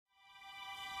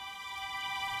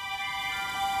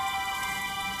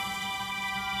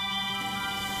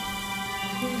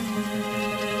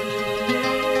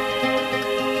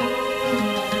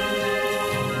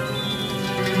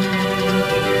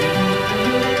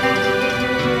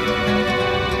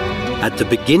At the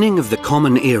beginning of the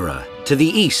Common Era, to the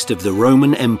east of the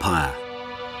Roman Empire,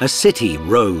 a city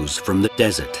rose from the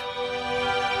desert.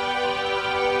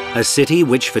 A city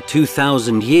which for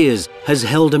 2,000 years has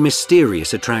held a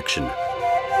mysterious attraction.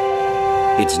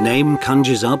 Its name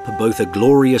conjures up both a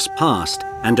glorious past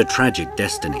and a tragic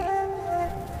destiny.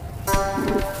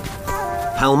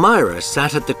 Palmyra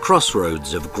sat at the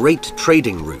crossroads of great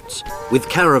trading routes, with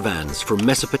caravans from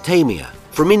Mesopotamia,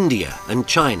 from India and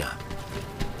China.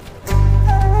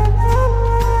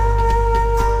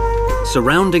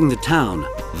 Surrounding the town,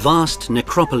 vast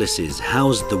necropolises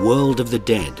housed the world of the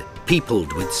dead,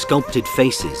 peopled with sculpted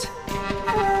faces.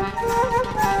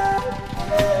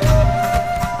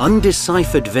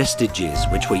 Undeciphered vestiges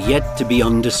which were yet to be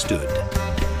understood.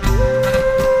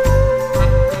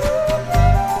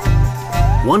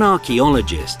 One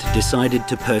archaeologist decided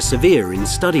to persevere in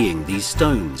studying these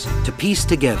stones to piece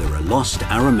together a lost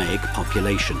Aramaic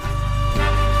population.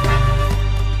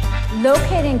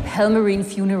 Locating Palmyrene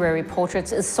funerary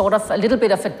portraits is sort of a little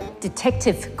bit of a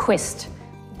detective quest.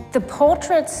 The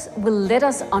portraits will let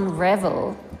us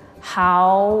unravel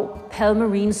how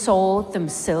Palmyrene saw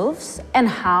themselves and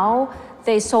how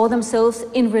they saw themselves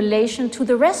in relation to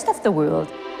the rest of the world.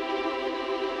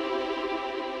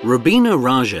 Rubina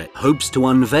Raja hopes to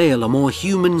unveil a more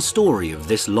human story of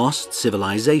this lost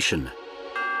civilization.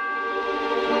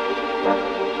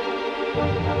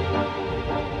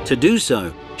 To do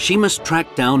so, she must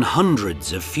track down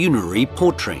hundreds of funerary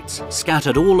portraits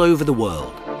scattered all over the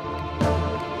world.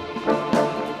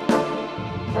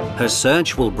 Her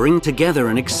search will bring together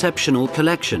an exceptional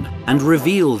collection and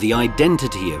reveal the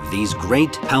identity of these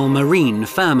great Palmyrene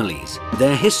families,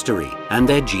 their history and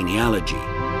their genealogy.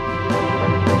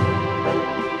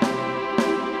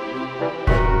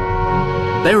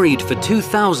 Buried for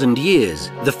 2,000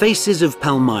 years, the faces of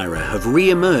Palmyra have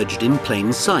re-emerged in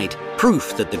plain sight,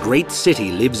 proof that the great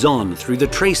city lives on through the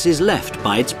traces left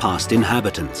by its past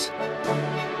inhabitants.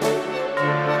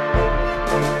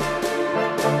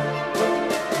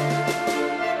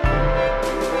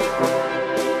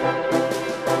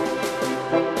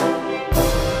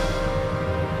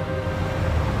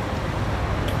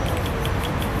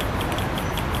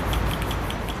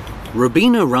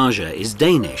 Rubina Raja is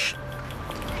Danish.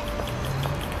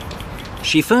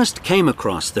 She first came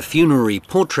across the funerary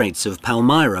portraits of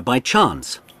Palmyra by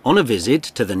chance on a visit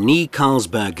to the Nie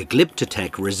Carlsberg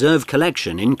Glyptotek Reserve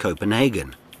Collection in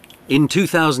Copenhagen. In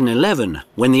 2011,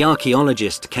 when the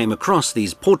archaeologist came across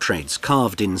these portraits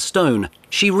carved in stone,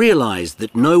 she realized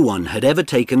that no one had ever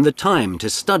taken the time to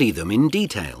study them in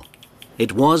detail.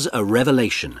 It was a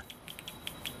revelation.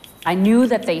 I knew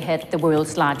that they had the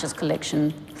world's largest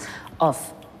collection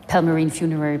of Palmyrene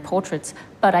funerary portraits,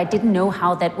 but I didn't know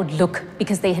how that would look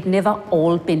because they had never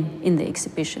all been in the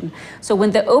exhibition. So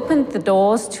when they opened the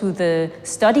doors to the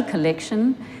study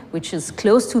collection, which is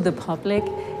close to the public,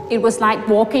 it was like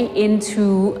walking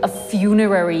into a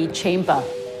funerary chamber.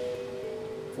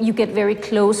 You get very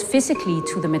close physically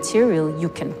to the material. You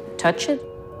can touch it.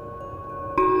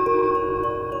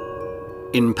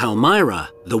 In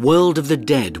Palmyra, the world of the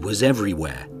dead was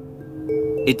everywhere.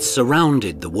 It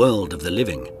surrounded the world of the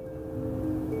living.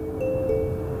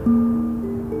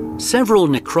 Several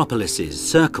necropolises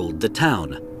circled the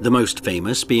town, the most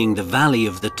famous being the Valley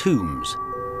of the Tombs.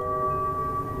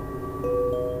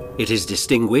 It is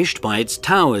distinguished by its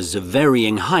towers of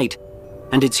varying height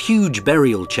and its huge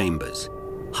burial chambers,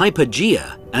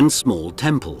 hypogea and small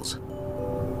temples.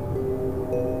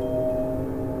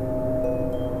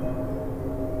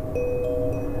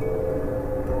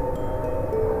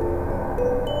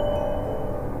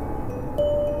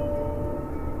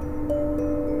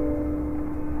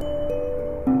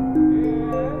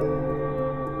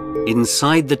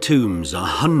 Inside the tombs are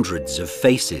hundreds of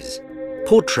faces,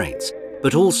 portraits,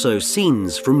 but also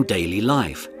scenes from daily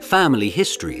life, family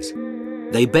histories.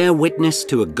 They bear witness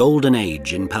to a golden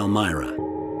age in Palmyra,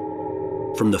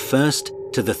 from the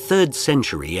 1st to the 3rd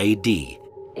century AD.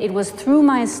 It was through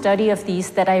my study of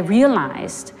these that I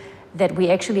realized that we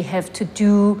actually have to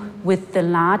do with the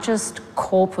largest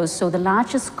corpus, so the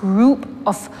largest group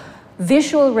of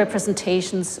visual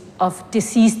representations of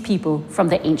deceased people from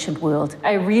the ancient world.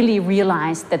 I really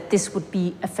realized that this would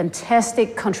be a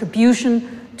fantastic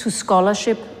contribution to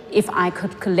scholarship if I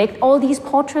could collect all these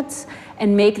portraits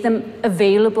and make them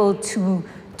available to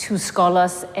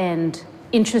scholars and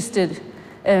interested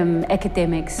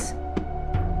academics.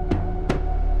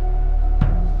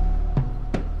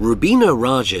 Rubina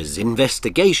Raja's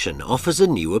investigation offers a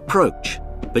new approach,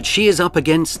 but she is up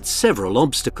against several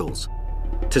obstacles.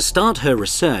 To start her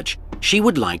research, she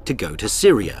would like to go to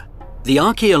Syria, The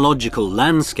archaeological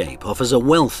landscape offers a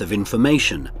wealth of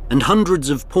information, and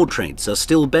hundreds of portraits are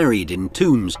still buried in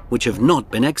tombs which have not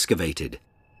been excavated.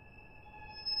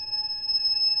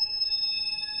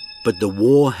 But the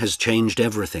war has changed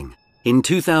everything. In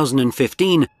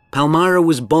 2015, Palmyra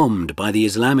was bombed by the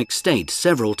Islamic State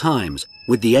several times,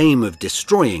 with the aim of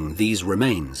destroying these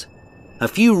remains. A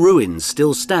few ruins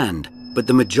still stand, but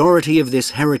the majority of this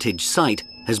heritage site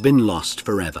has been lost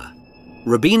forever.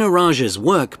 Rubina Raja's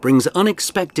work brings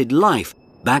unexpected life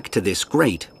back to this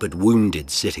great but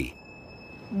wounded city.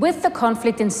 With the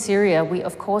conflict in Syria, we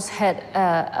of course had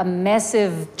a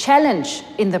massive challenge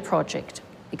in the project,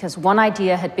 because one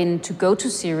idea had been to go to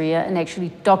Syria and actually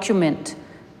document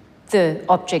the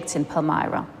objects in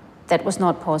Palmyra. That was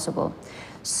not possible.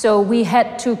 So we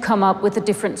had to come up with a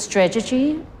different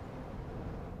strategy.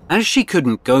 As she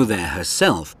couldn't go there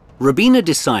herself, Rubina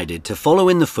decided to follow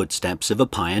in the footsteps of a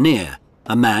pioneer,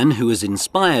 a man who has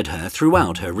inspired her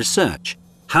throughout her research,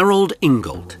 Harald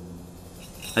Ingold,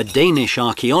 a Danish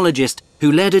archaeologist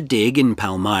who led a dig in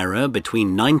Palmyra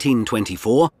between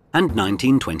 1924 and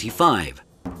 1925.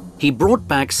 He brought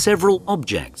back several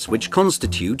objects which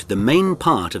constitute the main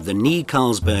part of the Nie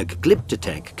Carlsberg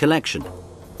Glyptotek collection.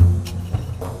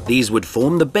 These would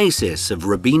form the basis of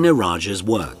Rubina Raja's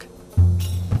work.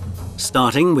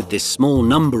 Starting with this small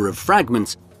number of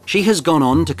fragments, she has gone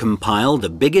on to compile the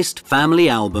biggest family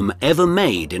album ever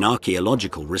made in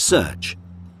archaeological research.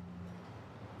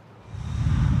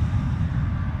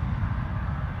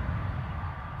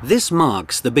 This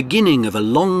marks the beginning of a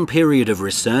long period of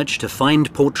research to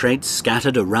find portraits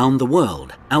scattered around the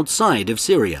world, outside of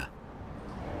Syria.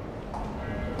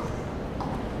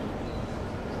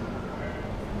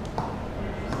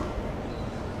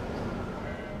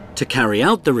 To carry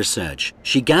out the research,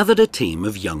 she gathered a team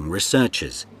of young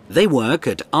researchers. They work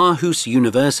at Aarhus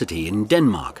University in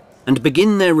Denmark and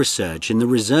begin their research in the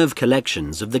reserve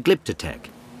collections of the Glyptotek.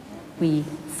 We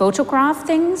photograph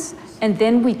things, and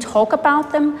then we talk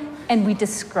about them, and we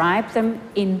describe them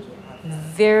in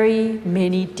very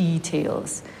many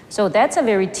details. So that's a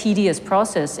very tedious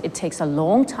process. It takes a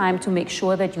long time to make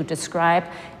sure that you describe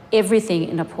everything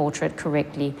in a portrait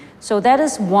correctly. So that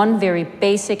is one very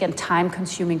basic and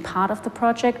time-consuming part of the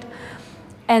project.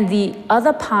 And the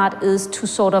other part is to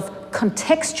sort of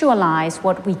contextualize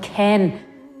what we can.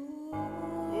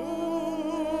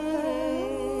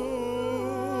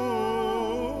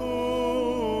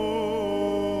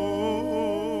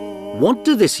 What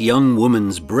do this young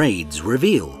woman's braids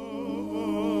reveal?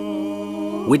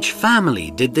 Which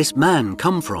family did this man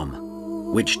come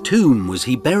from? Which tomb was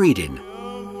he buried in?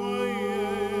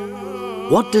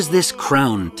 What does this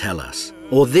crown tell us,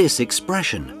 or this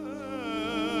expression?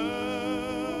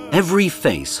 Every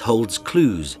face holds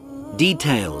clues,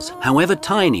 details, however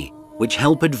tiny, which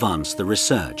help advance the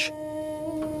research.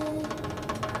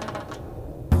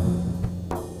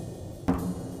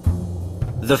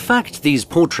 The fact these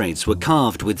portraits were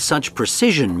carved with such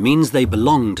precision means they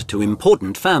belonged to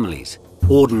important families.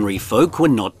 Ordinary folk were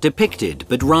not depicted,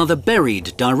 but rather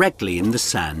buried directly in the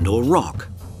sand or rock.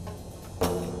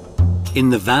 In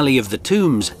the Valley of the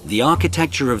Tombs, the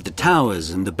architecture of the towers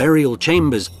and the burial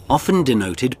chambers often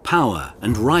denoted power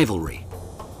and rivalry.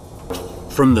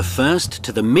 From the 1st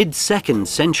to the mid-2nd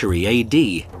century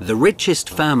AD, the richest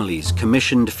families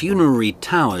commissioned funerary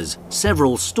towers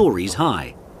several stories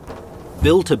high.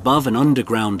 Built above an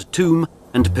underground tomb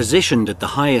and positioned at the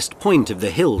highest point of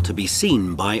the hill to be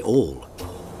seen by all.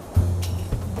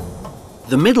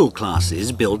 The middle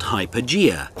classes built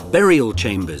hypogea, burial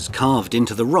chambers carved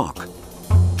into the rock.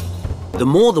 The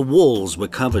more the walls were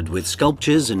covered with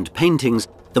sculptures and paintings,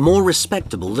 the more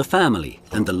respectable the family,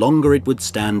 and the longer it would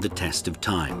stand the test of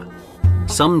time.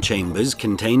 Some chambers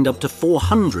contained up to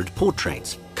 400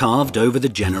 portraits, carved over the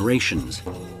generations.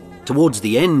 Towards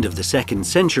the end of the 2nd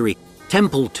century,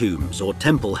 temple tombs or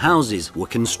temple houses were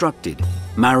constructed,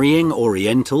 marrying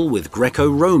Oriental with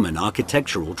Greco-Roman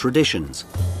architectural traditions.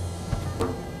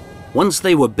 Once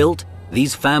they were built,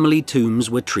 these family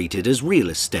tombs were treated as real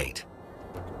estate.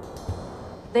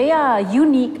 They are a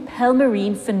unique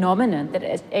Palmyrene phenomenon that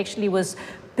actually was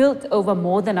built over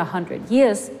more than 100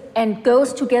 years and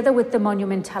goes together with the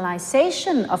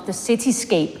monumentalization of the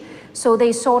cityscape. So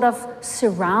they sort of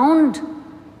surround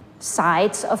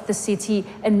sides of the city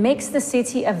and makes the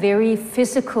city a very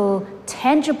physical,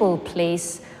 tangible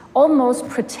place, almost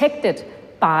protected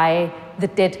by the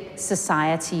dead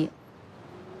society.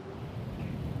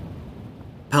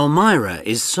 Palmyra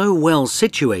is so well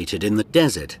situated in the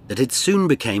desert that it soon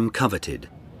became coveted.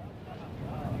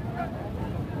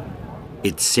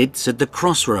 It sits at the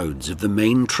crossroads of the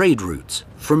main trade routes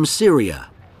from Syria,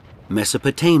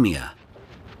 Mesopotamia,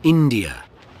 India,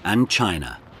 and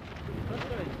China.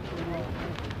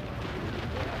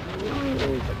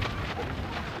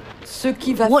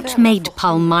 What made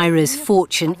Palmyra's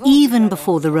fortune even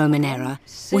before the Roman era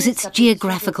was its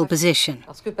geographical position,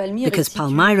 because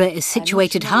Palmyra is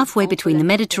situated halfway between the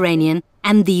Mediterranean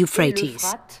and the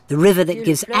Euphrates, the river that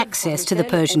gives access to the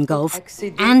Persian Gulf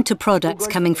and to products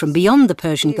coming from beyond the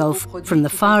Persian Gulf, from the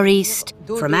Far East,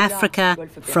 from Africa,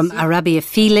 from Arabia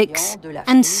Felix,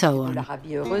 and so on.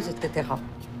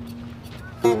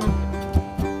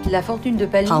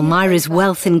 Palmyra's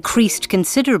wealth increased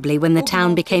considerably when the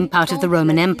town became part of the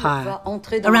Roman Empire,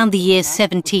 around the year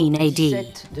 17 AD.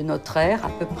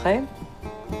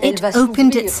 It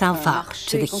opened itself up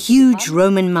to the huge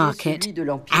Roman market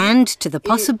and to the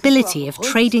possibility of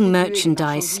trading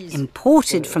merchandise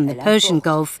imported from the Persian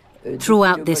Gulf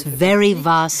throughout this very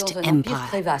vast empire.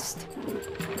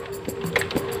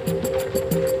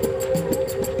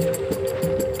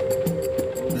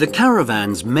 The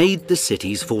caravans made the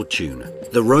city's fortune.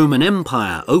 The Roman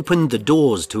Empire opened the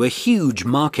doors to a huge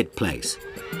marketplace.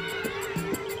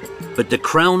 But the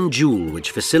crown jewel which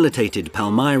facilitated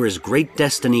Palmyra's great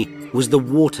destiny was the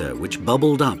water which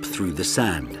bubbled up through the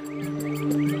sand.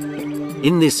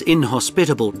 In this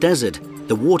inhospitable desert,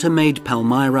 the water made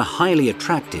Palmyra highly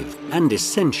attractive and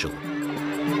essential.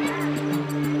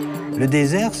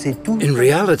 In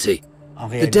reality,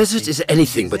 the desert is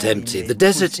anything but empty. The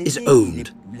desert is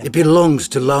owned. It belongs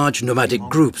to large nomadic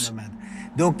groups.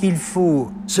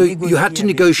 So you had to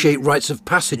negotiate rights of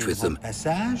passage with them.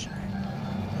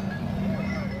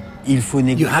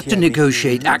 You had to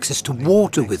negotiate access to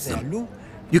water with them.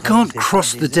 You can't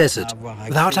cross the desert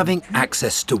without having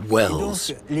access to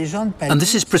wells. And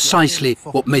this is precisely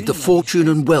what made the fortune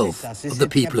and wealth of the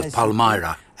people of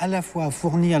Palmyra.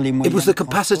 It was the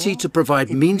capacity to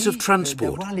provide means of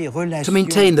transport, to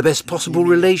maintain the best possible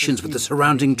relations with the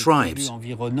surrounding tribes,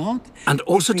 and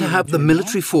also to have the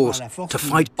military force to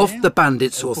fight off the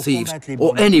bandits or thieves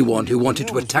or anyone who wanted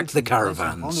to attack the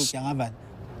caravans.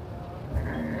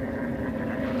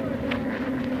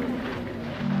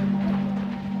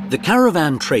 The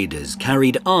caravan traders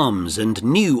carried arms and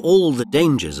knew all the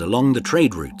dangers along the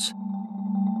trade routes.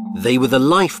 They were the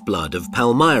lifeblood of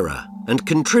Palmyra and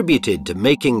contributed to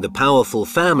making the powerful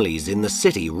families in the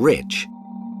city rich.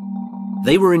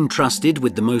 They were entrusted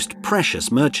with the most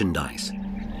precious merchandise.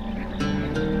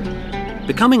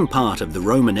 Becoming part of the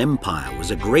Roman Empire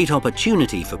was a great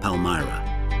opportunity for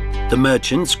Palmyra. The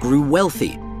merchants grew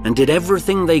wealthy and did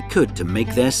everything they could to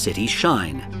make their city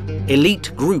shine.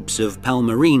 Elite groups of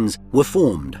Palmyrines were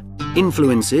formed.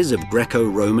 Influences of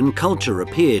Greco-Roman culture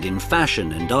appeared in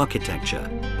fashion and architecture.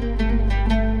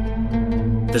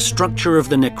 The structure of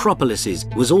the necropolises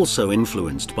was also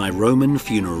influenced by Roman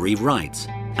funerary rites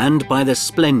and by the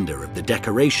splendor of the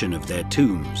decoration of their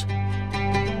tombs.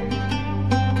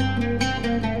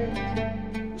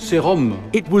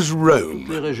 It was Rome,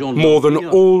 more than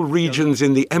all regions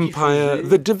in the empire,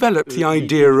 that developed the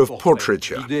idea of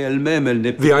portraiture.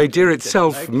 The idea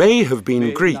itself may have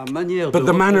been Greek, but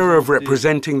the manner of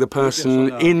representing the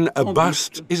person in a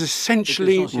bust is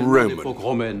essentially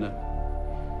Roman.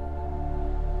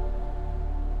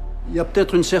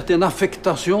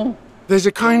 There's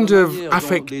a kind of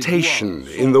affectation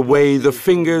in the way the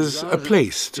fingers are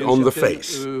placed on the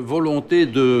face,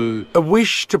 a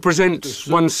wish to present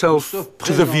oneself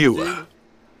to the viewer.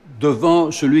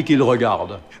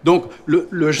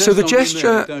 So the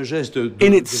gesture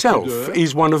in itself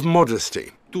is one of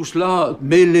modesty.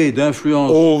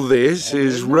 All this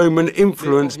is Roman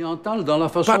influence,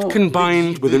 but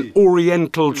combined with an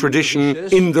Oriental tradition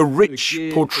in the rich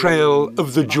portrayal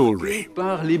of the jewelry.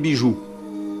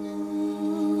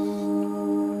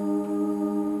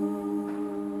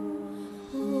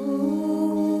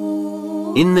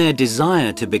 In their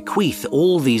desire to bequeath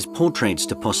all these portraits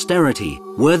to posterity,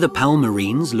 were the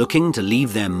Palmyrines looking to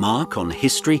leave their mark on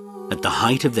history at the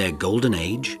height of their golden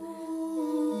age?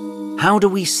 How do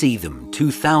we see them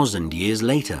 2,000 years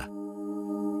later?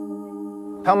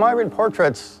 Palmyran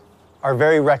portraits are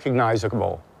very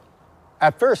recognizable.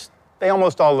 At first, they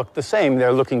almost all look the same.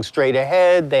 They're looking straight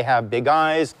ahead, they have big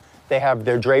eyes, they have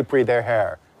their drapery, their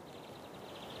hair.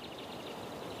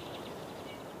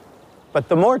 But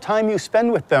the more time you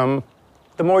spend with them,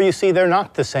 the more you see they're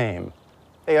not the same.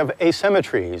 They have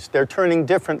asymmetries, they're turning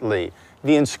differently.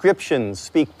 The inscriptions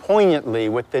speak poignantly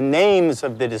with the names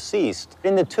of the deceased.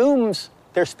 In the tombs,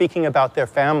 they're speaking about their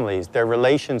families, their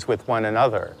relations with one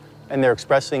another, and they're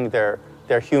expressing their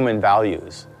human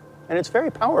values. And it's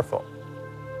very powerful.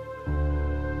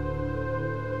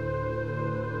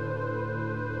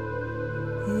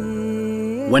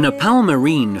 When a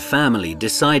Palmyrene family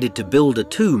decided to build a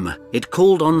tomb, it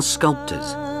called on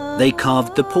sculptors. They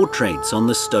carved the portraits on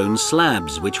the stone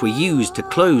slabs which were used to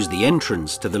close the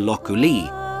entrance to the loculi,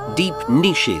 deep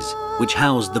niches which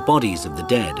housed the bodies of the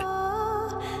dead.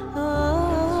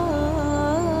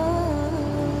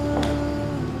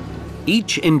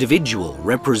 Each individual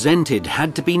represented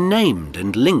had to be named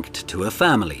and linked to a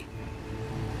family.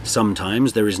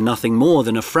 Sometimes there is nothing more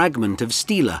than a fragment of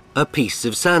stela, a piece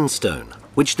of sandstone,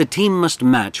 which the team must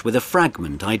match with a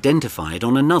fragment identified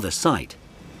on another site.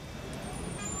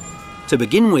 To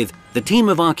begin with, the team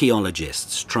of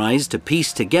archaeologists tries to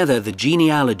piece together the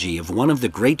genealogy of one of the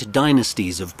great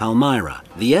dynasties of Palmyra,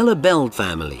 the Elabel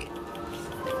family.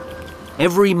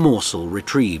 Every morsel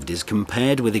retrieved is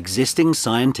compared with existing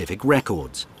scientific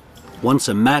records. Once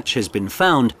a match has been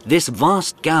found, this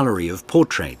vast gallery of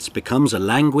portraits becomes a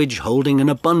language holding an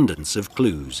abundance of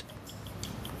clues.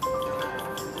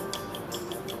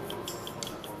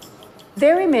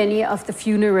 Very many of the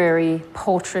funerary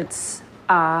portraits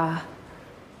are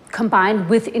combined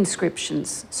with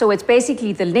inscriptions. So it's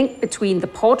basically the link between the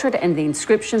portrait and the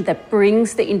inscription that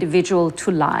brings the individual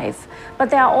to life. But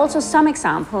there are also some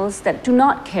examples that do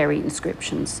not carry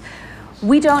inscriptions.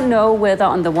 We don't know whether,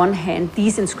 on the one hand,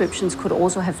 these inscriptions could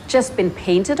also have just been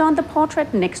painted on the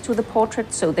portrait, next to the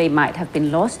portrait, so they might have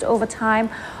been lost over time,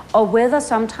 or whether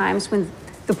sometimes when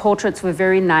the portraits were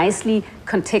very nicely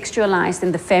contextualized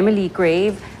in the family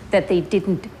grave, that they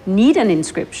didn't need an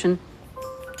inscription.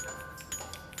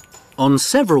 On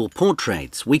several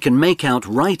portraits, we can make out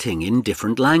writing in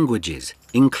different languages,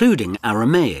 including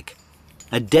Aramaic,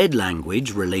 a dead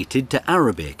language related to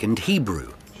Arabic and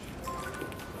Hebrew.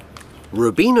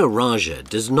 Rubina Raja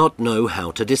does not know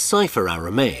how to decipher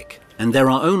Aramaic, and there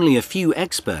are only a few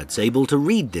experts able to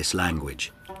read this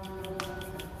language.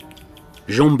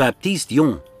 Jean-Baptiste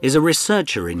Dion is a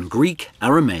researcher in Greek,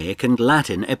 Aramaic and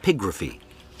Latin epigraphy.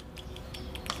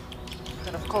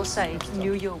 Of course, I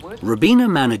knew your work. Rubina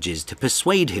manages to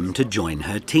persuade him to join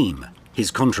her team.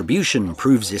 His contribution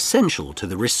proves essential to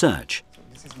the research.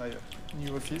 This is my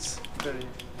new office, very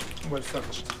well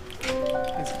furnished.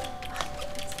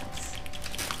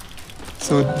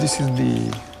 So this is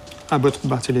the Abbot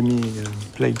Barthélemy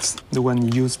plates, the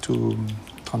one used to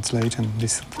translate and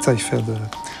decipher the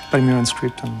Palmyran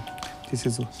script. And this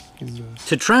is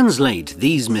To translate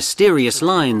these mysterious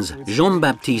lines,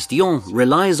 Jean-Baptiste Dion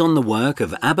relies on the work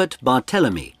of Abbot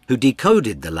Barthélemy, who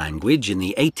decoded the language in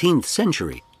the 18th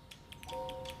century.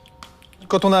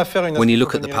 When you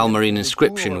look at the Palmyrene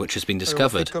inscription which has been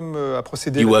discovered,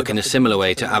 you work in a similar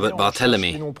way to Abbot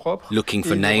Barthélemy, looking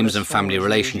for names and family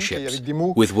relationships,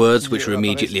 with words which are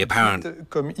immediately apparent,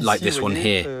 like this one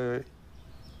here,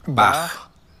 Bach,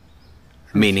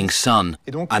 meaning son,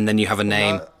 and then you have a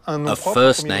name, a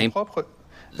first name,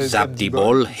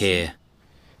 Zabdibol here,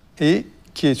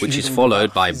 which is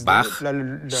followed by Bach,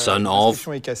 son of,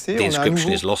 the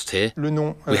inscription is lost here.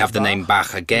 We have the name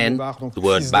Bach again, the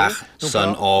word Bach,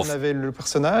 son of.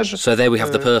 So there we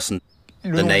have the person,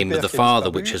 the name of the father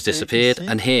which has disappeared,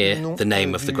 and here the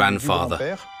name of the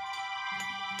grandfather.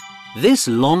 This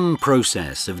long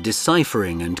process of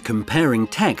deciphering and comparing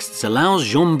texts allows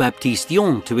Jean-Baptiste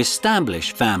Dion to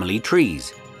establish family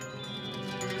trees.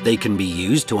 They can be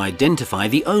used to identify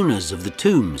the owners of the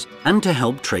tombs and to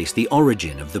help trace the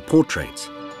origin of the portraits,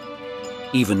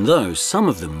 even though some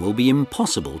of them will be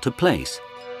impossible to place.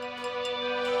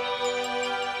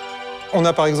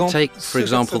 Take, for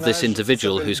example, this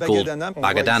individual who's called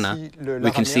Bagadana.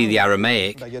 We can see the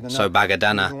Aramaic, so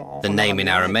Bagadana, the name in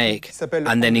Aramaic,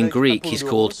 and then in Greek he's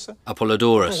called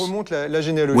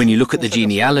Apollodorus. When you look at the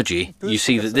genealogy, you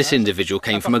see that this individual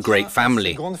came from a great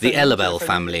family, the Elabel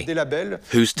family,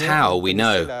 whose tower we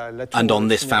know. And on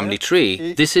this family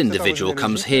tree, this individual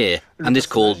comes here and is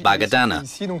called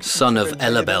Bagadana, son of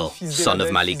Elabel, son of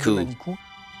Maliku.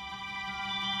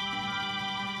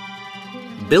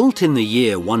 Built in the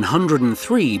year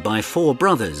 103 by four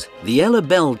brothers, the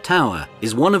Elabel Tower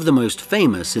is one of the most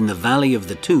famous in the Valley of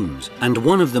the Tombs and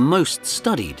one of the most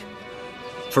studied.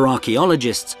 For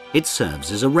archaeologists, it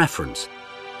serves as a reference.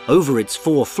 Over its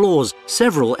 4 floors,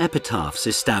 several epitaphs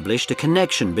established a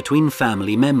connection between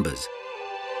family members.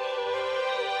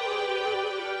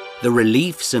 The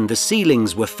reliefs and the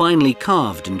ceilings were finely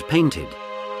carved and painted.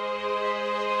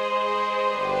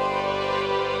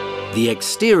 The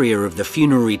exterior of the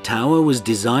funerary tower was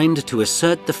designed to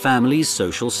assert the family's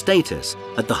social status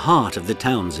at the heart of the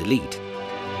town's elite.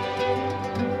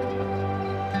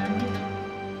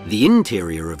 The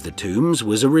interior of the tombs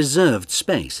was a reserved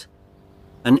space,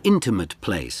 an intimate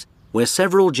place where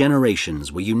several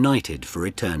generations were united for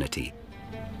eternity.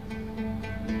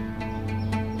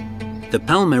 The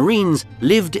Palmyrines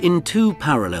lived in two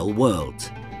parallel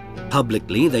worlds.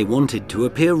 Publicly, they wanted to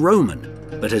appear Roman,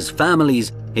 but as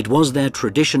families, it was their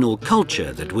traditional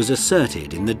culture that was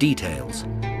asserted in the details.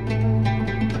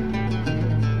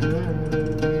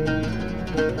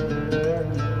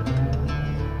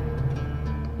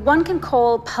 One can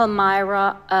call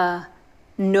Palmyra a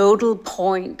nodal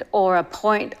point or a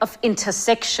point of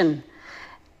intersection.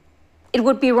 It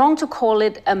would be wrong to call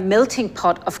it a melting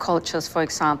pot of cultures, for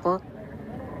example.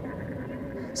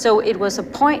 So it was a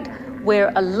point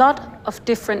where a lot of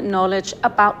different knowledge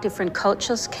about different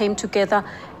cultures came together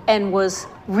and was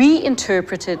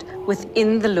reinterpreted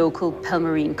within the local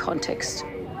Palmyrene context.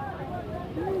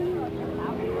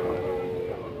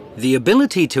 The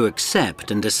ability to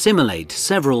accept and assimilate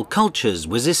several cultures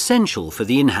was essential for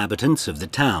the inhabitants of the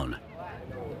town.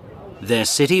 Their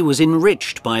city was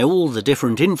enriched by all the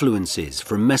different influences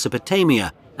from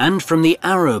Mesopotamia and from the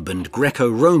Arab and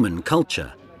Greco-Roman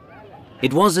culture.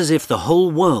 It was as if the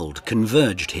whole world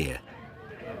converged here.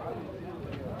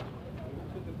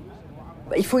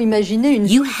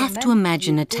 You have to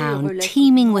imagine a town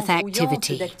teeming with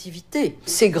activity.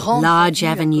 Large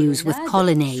avenues with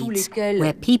colonnades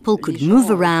where people could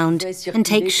move around and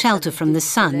take shelter from the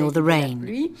sun or the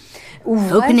rain.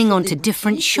 Opening onto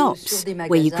different shops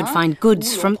where you could find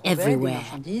goods from everywhere,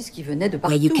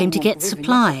 where you came to get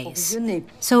supplies.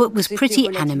 So it was pretty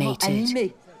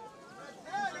animated.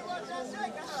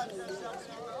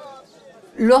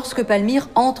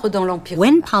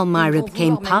 When Palmyra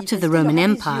became part of the Roman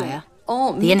Empire,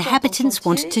 the inhabitants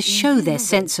wanted to show their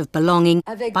sense of belonging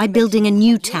by building a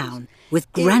new town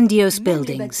with grandiose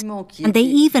buildings, and they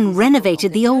even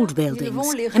renovated the old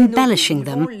buildings, embellishing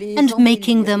them and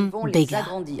making them bigger.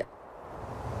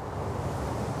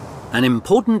 An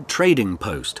important trading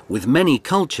post with many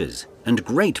cultures and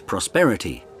great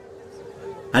prosperity.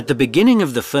 At the beginning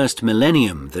of the first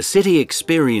millennium, the city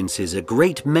experiences a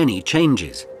great many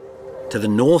changes. To the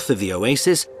north of the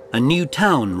oasis, a new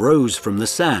town rose from the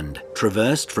sand,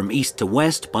 traversed from east to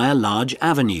west by a large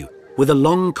avenue, with a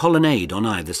long colonnade on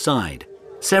either side.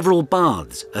 Several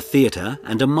baths, a theatre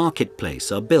and a marketplace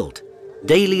are built.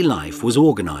 Daily life was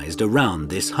organized around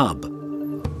this hub.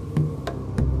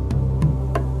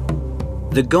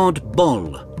 The god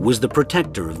Bol was the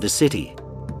protector of the city.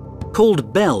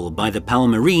 Called Bel by the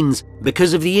Palmyrines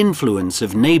because of the influence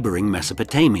of neighboring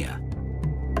Mesopotamia.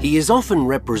 He is often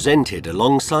represented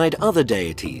alongside other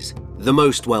deities, the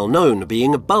most well-known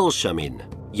being Balshamin,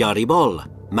 Yaribol,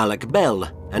 Malakbel,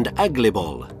 and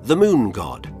Aglibol, the moon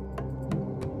god.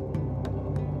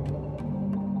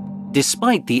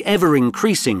 Despite the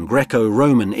ever-increasing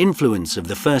Greco-Roman influence of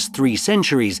the first 3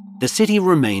 centuries, the city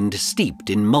remained steeped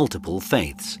in multiple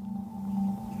faiths.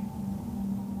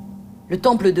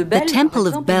 The Temple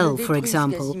of Bel, for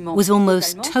example, was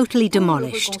almost totally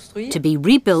demolished to be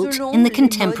rebuilt in the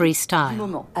contemporary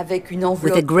style,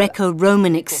 with a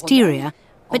Greco-Roman exterior,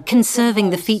 but conserving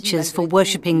the features for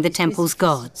worshipping the temple's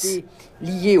gods.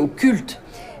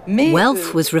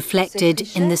 Wealth was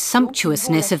reflected in the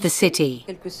sumptuousness of the city.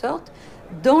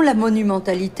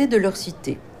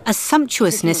 A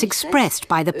sumptuousness expressed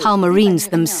by the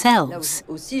Palmyrines themselves.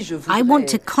 I want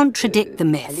to contradict the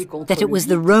myth that it was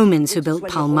the Romans who built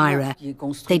Palmyra.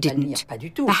 They didn't.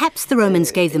 Perhaps the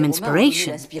Romans gave them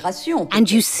inspiration.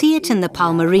 And you see it in the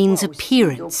Palmyrines'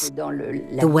 appearance,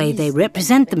 the way they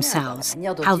represent themselves,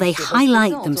 how they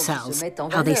highlight themselves,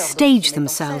 how they stage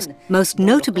themselves, most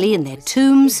notably in their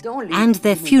tombs and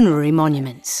their funerary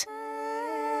monuments.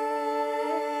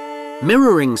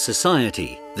 Mirroring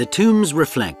society, the tombs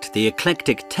reflect the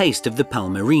eclectic taste of the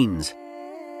Palmyrines.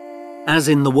 As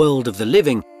in the world of the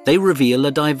living, they reveal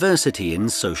a diversity in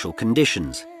social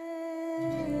conditions.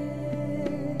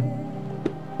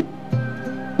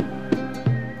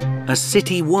 A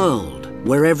city world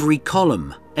where every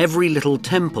column, every little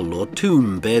temple or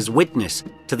tomb bears witness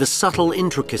to the subtle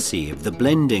intricacy of the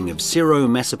blending of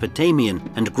Syro-Mesopotamian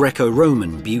and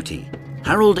Greco-Roman beauty.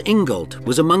 Harold Ingolt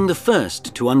was among the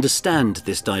first to understand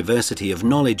this diversity of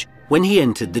knowledge when he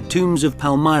entered the tombs of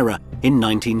Palmyra in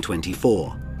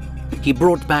 1924. He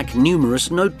brought back numerous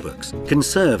notebooks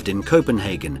conserved in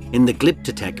Copenhagen in the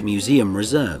Glyptotek Museum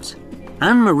reserves.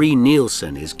 Anne-Marie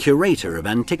Nielsen is curator of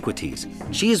antiquities.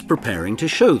 She is preparing to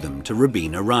show them to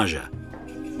Rubina Raja.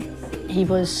 He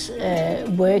was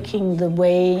working the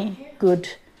way good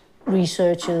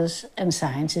researchers and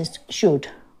scientists should.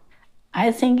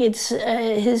 I think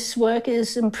his work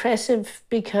is impressive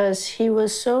because he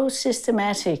was so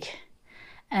systematic,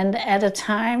 and at a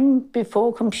time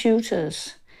before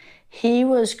computers, he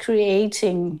was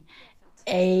creating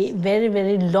a very,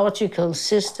 very logical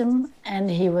system,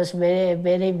 and he was very,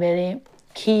 very, very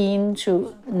keen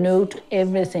to note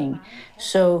everything.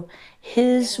 So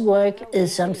his work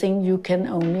is something you can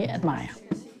only admire.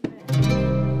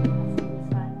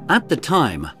 At the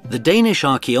time, the Danish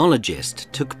archaeologist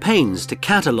took pains to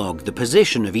catalogue the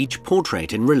position of each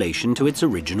portrait in relation to its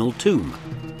original tomb.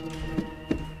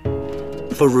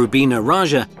 For Rubina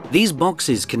Raja, these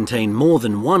boxes contain more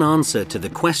than one answer to the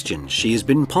questions she has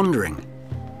been pondering.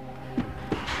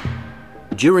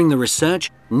 During the research,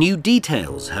 new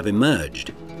details have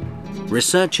emerged.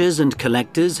 Researchers and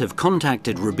collectors have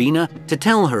contacted Rubina to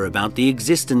tell her about the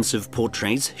existence of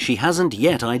portraits she hasn't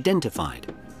yet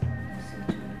identified.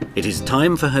 It is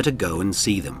time for her to go and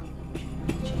see them.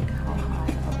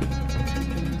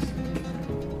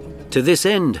 To this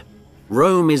end,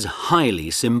 Rome is highly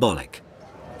symbolic.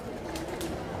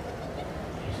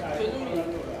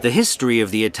 The history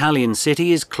of the Italian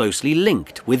city is closely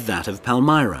linked with that of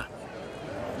Palmyra.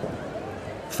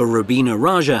 For Rubina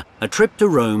Raja, a trip to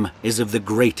Rome is of the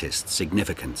greatest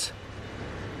significance.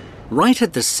 Right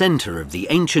at the center of the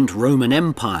ancient Roman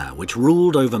Empire, which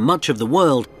ruled over much of the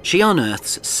world, she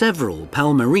unearths several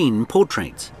Palmyrene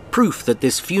portraits, proof that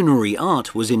this funerary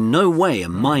art was in no way a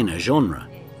minor genre.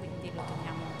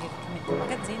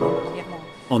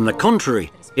 On the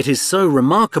contrary, it is so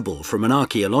remarkable from an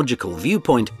archaeological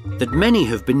viewpoint that many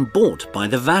have been bought by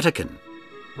the Vatican,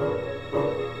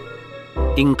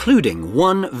 including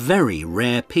one very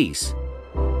rare piece.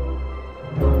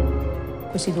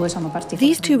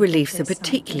 These two reliefs are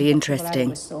particularly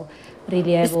interesting,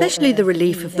 especially the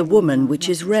relief of the woman, which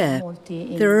is rare.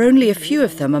 There are only a few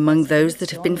of them among those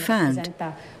that have been found.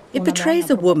 It portrays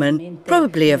a woman,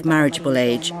 probably of marriageable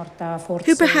age,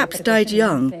 who perhaps died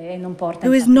young,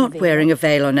 who is not wearing a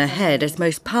veil on her head as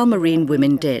most Palmyrene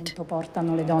women did.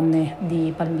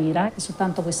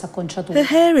 Her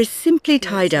hair is simply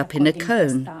tied up in a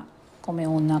cone.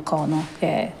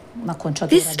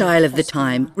 This style of the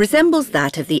time resembles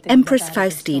that of the Empress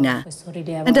Faustina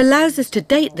and allows us to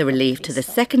date the relief to the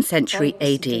 2nd century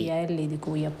AD.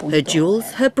 Her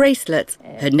jewels, her bracelets,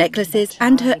 her necklaces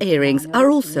and her earrings are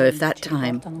also of that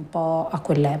time.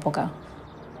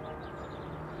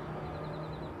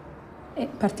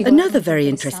 Another very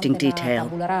interesting detail.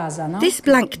 This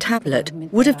blank tablet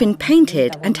would have been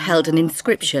painted and held an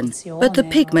inscription, but the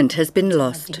pigment has been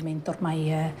lost.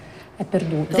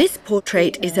 This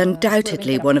portrait is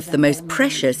undoubtedly one of the most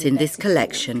precious in this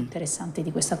collection. Yes,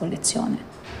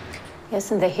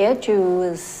 and the hairdo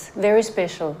is very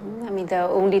special. I mean, there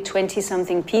are only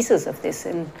 20-something pieces of this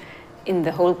in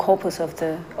the whole corpus of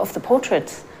the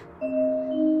portraits.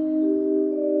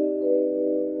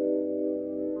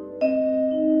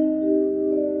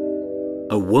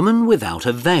 A woman without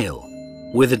a veil,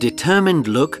 with a determined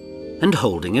look and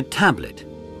holding a tablet.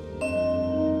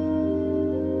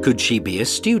 Could she be a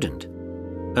student?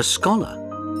 A scholar?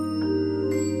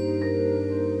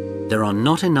 There are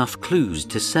not enough clues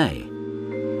to say.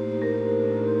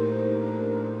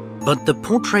 But the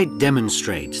portrait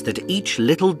demonstrates that each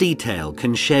little detail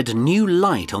can shed new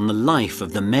light on the life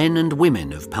of the men and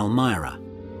women of Palmyra.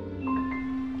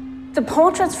 The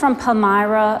portraits from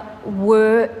Palmyra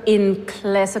were, in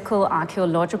classical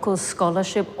archaeological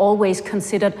scholarship, always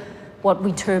considered what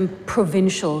we term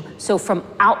provincial, so from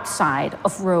outside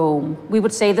of Rome. We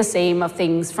would say the same of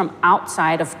things from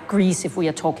outside of Greece if we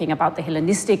are talking about the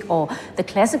Hellenistic or the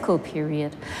classical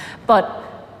period. But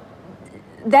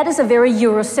that is a very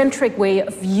Eurocentric way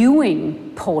of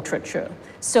viewing portraiture.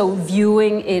 So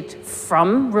viewing it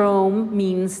from Rome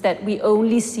means that we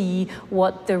only see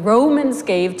what the Romans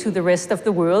gave to the rest of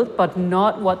the world, but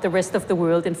not what the rest of the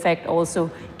world, in fact,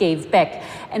 also gave back.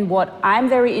 And what I'm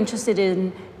very interested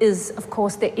in is, of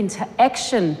course, the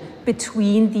interaction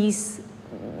between these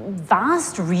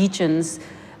vast regions,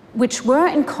 which were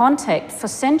in contact for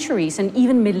centuries and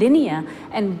even millennia.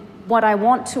 And what I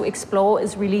want to explore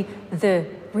is really the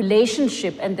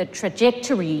relationship and the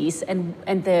trajectories and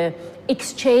the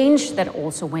exchange that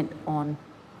also went on.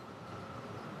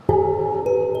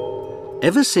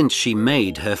 Ever since she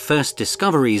made her first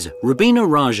discoveries, Rubina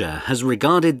Raja has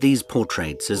regarded these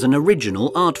portraits as an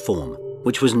original art form,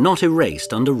 which was not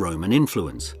erased under Roman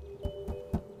influence.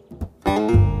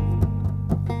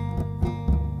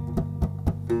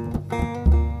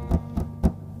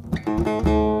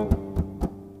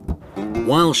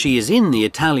 While she is in the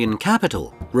Italian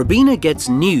capital, Rubina gets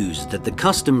news that the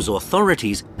customs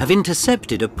authorities have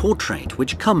intercepted a portrait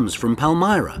which comes from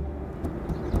Palmyra.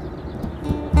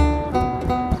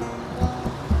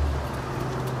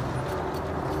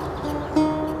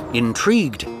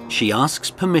 Intrigued, she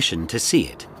asks permission to see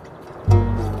it.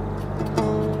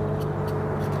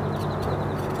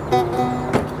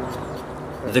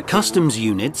 The customs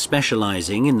unit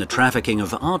specializing in the trafficking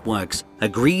of artworks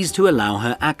agrees to allow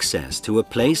her access to a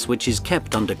place which is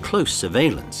kept under close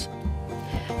surveillance.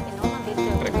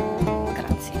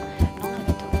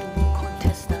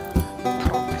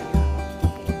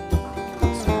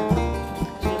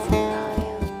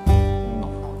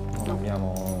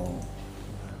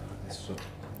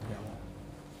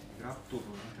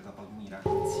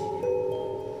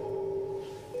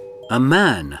 A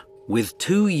man with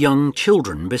 2 young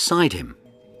children beside him.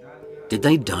 Did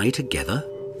they die together?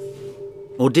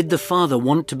 Or did the father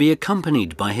want to be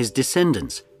accompanied by his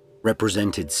descendants,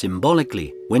 represented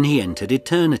symbolically when he entered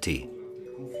eternity?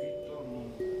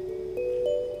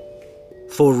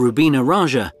 For Rubina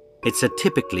Raja, it's a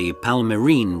typically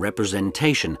Palmyrene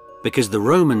representation because the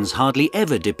Romans hardly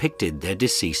ever depicted their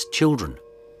deceased children.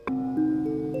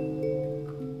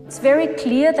 It's very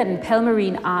clear that in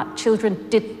Palmyrene art, children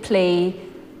did play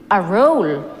a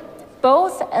role,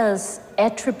 both as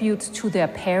attributes to their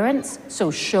parents, so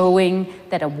showing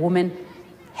that a woman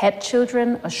had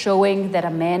children or showing that a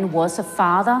man was a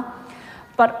father,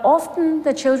 but often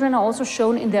the children are also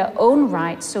shown in their own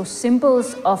right, so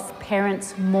symbols of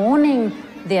parents mourning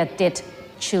their dead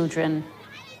children.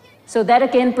 So that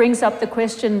again brings up the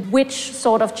question, which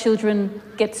sort of children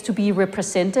gets to be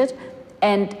represented,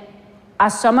 and are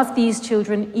some of these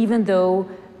children, even though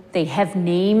they have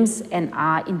names and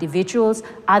are individuals,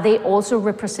 are they also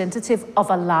representative of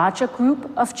a larger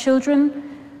group of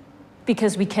children?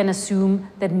 Because we can assume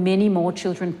that many more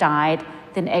children died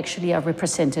than actually are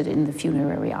represented in the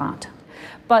funerary art.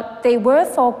 But they were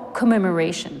for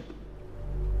commemoration.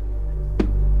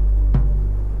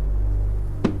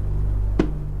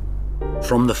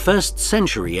 From the 1st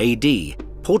century AD,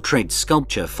 portrait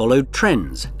sculpture followed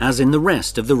trends, as in the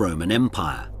rest of the Roman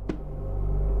Empire.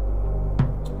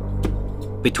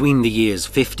 Between the years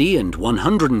 50 and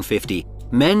 150,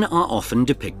 men are often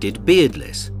depicted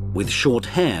beardless, with short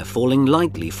hair falling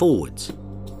lightly forwards.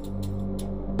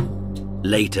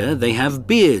 Later, they have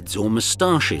beards or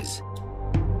moustaches.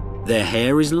 Their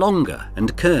hair is longer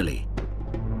and curly.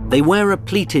 They wear a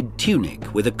pleated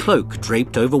tunic with a cloak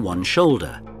draped over one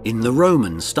shoulder, in the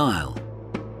Roman style.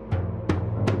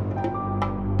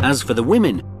 As for the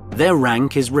women, their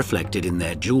rank is reflected in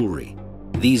their jewelry.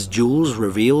 These jewels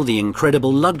reveal the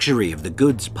incredible luxury of the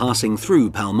goods passing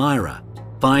through Palmyra.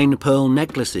 Fine pearl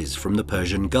necklaces from the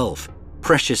Persian Gulf,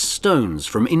 precious stones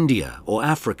from India or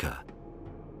Africa.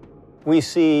 We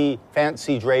see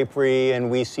fancy drapery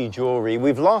and we see jewelry.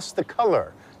 We've lost the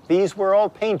color. These were all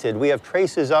painted. We have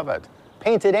traces of it,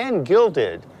 painted and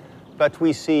gilded. But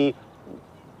we see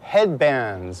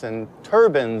headbands and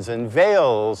turbans and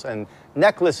veils and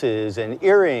necklaces and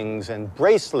earrings and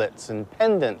bracelets and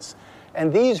pendants.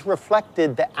 And these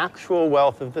reflected the actual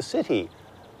wealth of the city,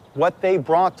 what they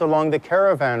brought along the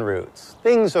caravan routes,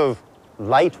 things of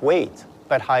light weight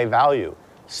but high value,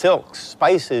 silks,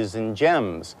 spices, and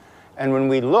gems. And when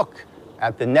we look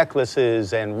at the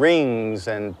necklaces and rings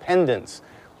and pendants,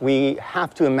 we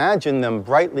have to imagine them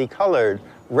brightly colored,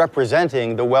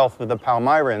 representing the wealth of the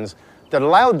Palmyrans that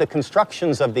allowed the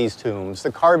constructions of these tombs,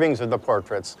 the carvings of the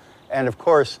portraits, and of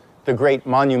course, the great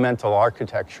monumental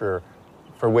architecture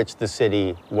for which the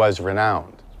city was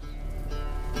renowned.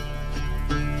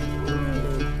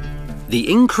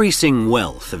 The increasing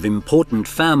wealth of important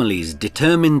families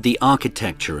determined the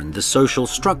architecture and the social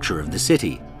structure of the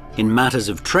city. In matters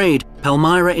of trade,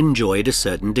 Palmyra enjoyed a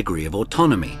certain degree of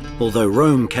autonomy, although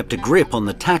Rome kept a grip on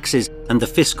the taxes and the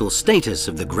fiscal status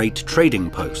of the great trading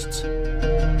posts.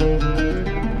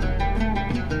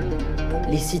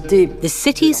 The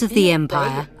cities of the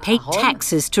empire paid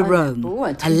taxes to Rome,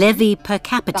 a levy per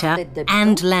capita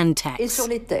and land tax.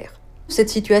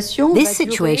 This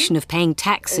situation of paying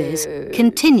taxes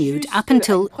continued up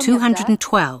until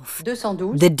 212,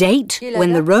 the date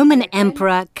when the Roman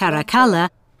Emperor Caracalla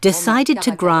decided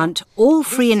to grant all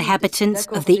free inhabitants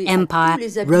of the empire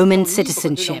Roman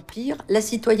citizenship.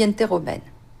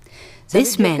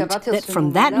 This meant that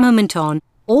from that moment on,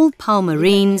 all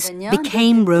Palmyrenes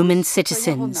became Roman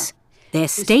citizens. Their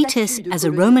status as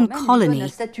a Roman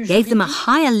colony gave them a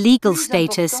higher legal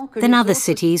status than other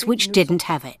cities which didn't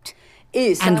have it.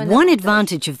 And one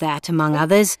advantage of that, among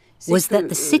others, was that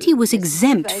the city was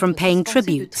exempt from paying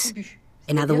tributes.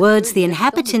 In other words, the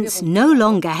inhabitants no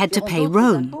longer had to pay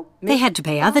Rome. They had to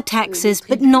pay other taxes,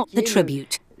 but not the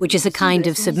tribute, which is a kind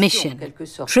of submission,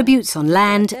 tributes on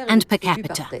land and per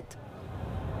capita.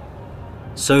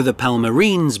 So the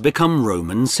Palmyrenes become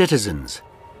Roman citizens.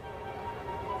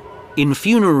 In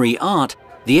funerary art,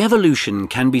 the evolution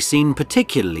can be seen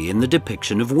particularly in the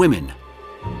depiction of women.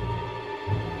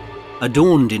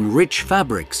 Adorned in rich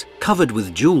fabrics, covered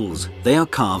with jewels, they are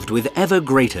carved with ever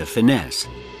greater finesse.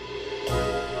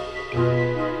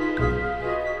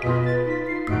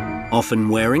 Often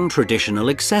wearing traditional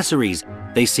accessories,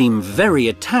 they seem very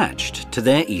attached to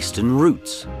their Eastern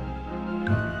roots.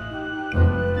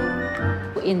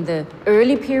 In the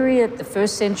early period, the 1st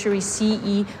century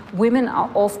CE, women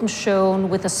are often shown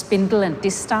with a spindle and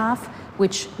distaff,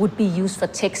 which would be used for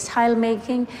textile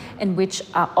making, and which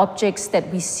are objects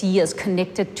that we see as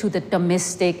connected to the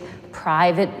domestic,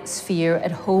 private sphere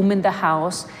at home in the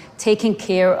house, taking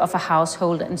care of a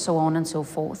household, and so on and so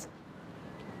forth.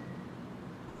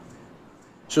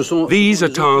 These are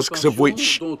tasks of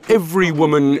which every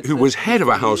woman who was head of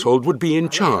a household would be in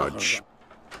charge.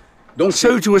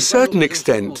 So, to a certain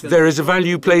extent, there is a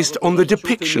value placed on the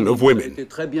depiction of women.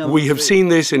 We have seen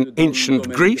this in ancient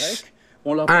Greece,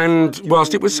 and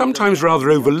whilst it was sometimes rather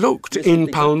overlooked, in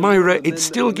Palmyra it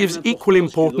still gives equal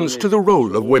importance to the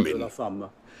role of women.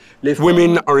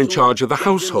 Women are in charge of the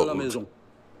household.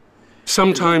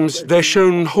 Sometimes they're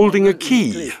shown holding a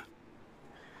key.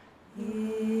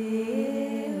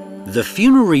 The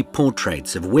funerary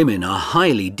portraits of women are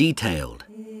highly detailed.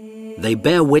 They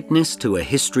bear witness to a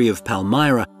history of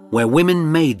Palmyra where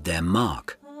women made their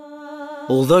mark.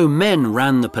 Although men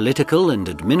ran the political and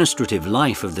administrative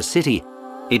life of the city,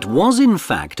 it was in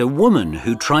fact a woman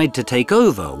who tried to take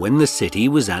over when the city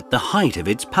was at the height of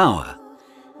its power.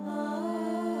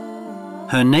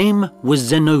 Her name was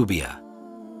Zenobia,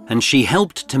 and she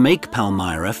helped to make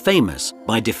Palmyra famous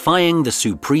by defying the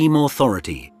supreme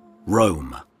authority,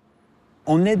 Rome.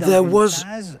 There was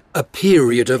a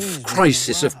period of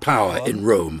crisis of power in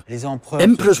Rome.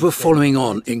 Emperors were following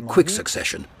on in quick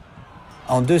succession.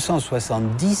 In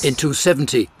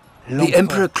 270, the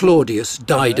Emperor Claudius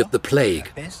died of the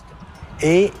plague,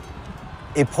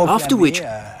 after which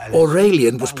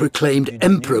Aurelian was proclaimed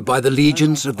emperor by the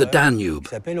legions of the Danube.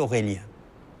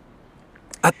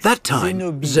 At that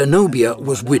time, Zenobia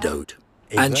was widowed,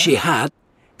 and she had,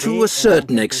 to a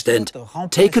certain extent,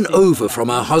 taken over from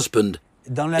her husband,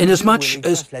 inasmuch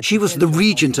as she was the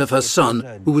regent of her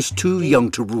son, who was too young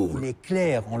to rule.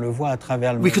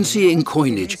 We can see it in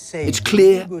coinage. It's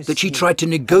clear that she tried to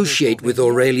negotiate with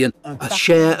Aurelian a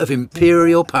share of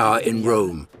imperial power in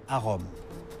Rome.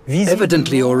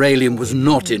 Evidently, Aurelian was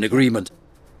not in agreement.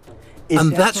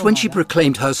 And that's when she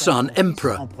proclaimed her son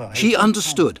emperor. She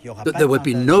understood that there would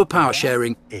be no power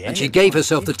sharing, and she gave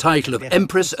herself the title of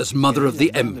Empress as mother of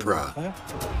the emperor.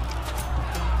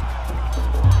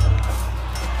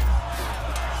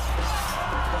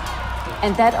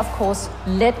 And that, of course,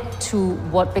 led to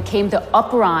what became the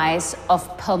uprise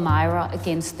of Palmyra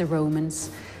against the Romans.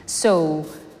 So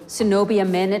Zenobia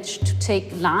managed to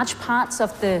take large parts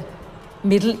of the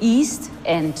Middle East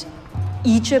and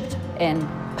Egypt and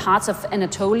parts of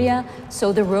Anatolia.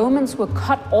 So the Romans were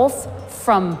cut off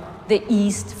from the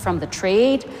East, from the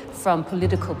trade, from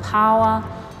political power.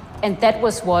 And that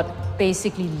was what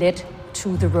basically led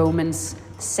to the Romans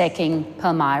sacking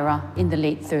Palmyra in the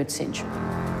late 3rd century.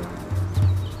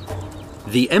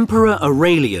 The Emperor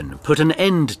Aurelian put an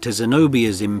end to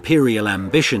Zenobia's imperial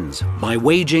ambitions by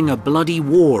waging a bloody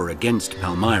war against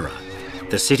Palmyra.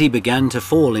 The city began to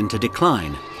fall into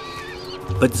decline.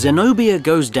 But Zenobia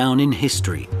goes down in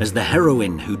history as the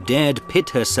heroine who dared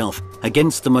pit herself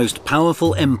against the most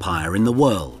powerful empire in the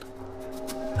world.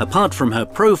 Apart from her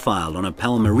profile on a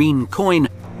Palmyrene coin,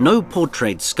 no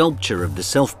portrait sculpture of the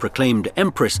self-proclaimed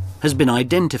empress has been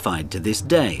identified to this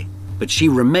day, but she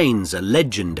remains a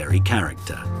legendary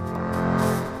character.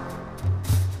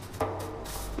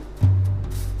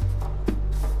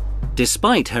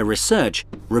 Despite her research,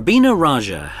 Rabina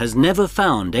Raja has never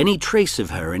found any trace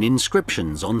of her in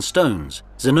inscriptions on stones.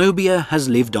 Zenobia has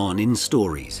lived on in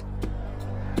stories.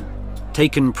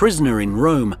 Taken prisoner in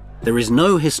Rome, there is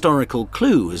no historical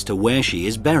clue as to where she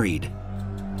is buried.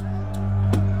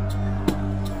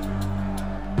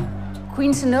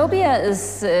 Queen Zenobia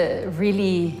is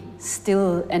really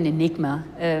still an enigma.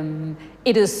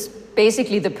 It is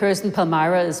basically the person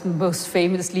Palmyra is most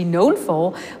famously known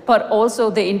for, but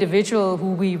also the individual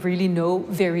who we really know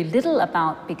very little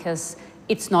about, because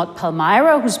it's not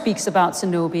Palmyra who speaks about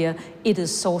Zenobia, it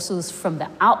is sources from the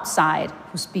outside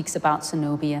who speaks about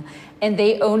Zenobia. And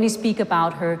they only speak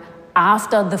about her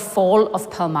after the fall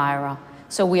of Palmyra.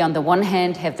 So we on the one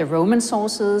hand have the Roman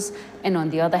sources, and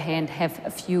on the other hand have a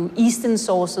few Eastern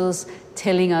sources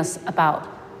telling us about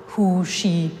who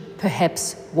she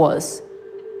perhaps was.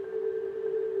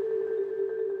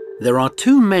 There are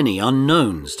too many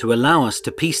unknowns to allow us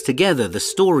to piece together the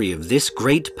story of this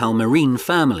great Palmyrene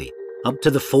family up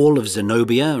to the fall of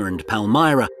Zenobia and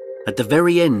Palmyra at the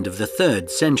very end of the 3rd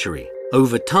century.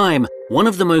 Over time, one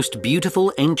of the most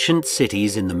beautiful ancient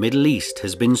cities in the Middle East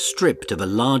has been stripped of a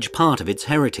large part of its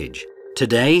heritage.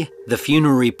 Today, the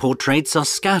funerary portraits are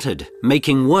scattered,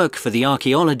 making work for the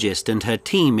archaeologist and her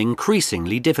team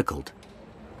increasingly difficult.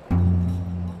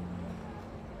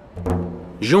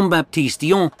 Jean-Baptiste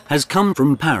Dion has come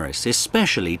from Paris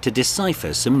especially to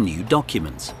decipher some new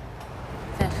documents.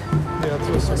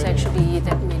 It was actually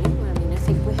that many. I mean, I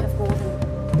think we have more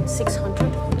than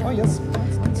 600. Oh, yes.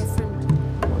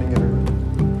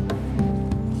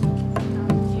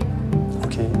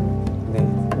 Okay, they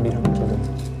belong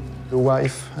to the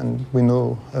wife, and we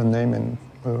know her name and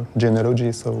her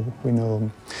genealogy, so we know,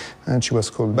 and she was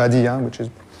called Badia, which is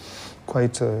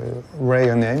quite a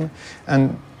rare name,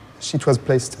 and she was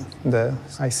placed there.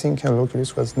 I think her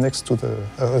locus was next to her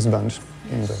husband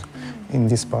in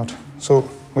this part. So,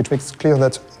 which makes clear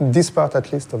that this part,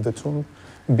 at least, of the tomb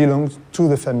belongs to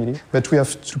the family. But we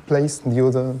have to place the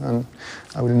other, and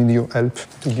I will need your help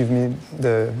to give me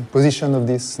the position of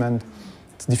this man.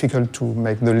 It's difficult to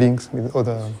make the links with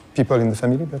other people in the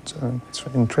family, but it's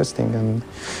interesting.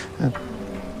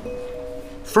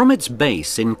 From its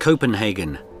base in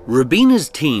Copenhagen, Rubina's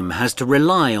team has to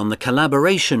rely on the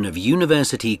collaboration of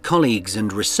university colleagues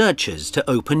and researchers to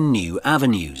open new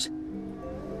avenues.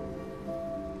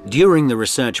 During the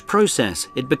research process,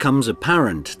 it becomes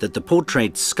apparent that the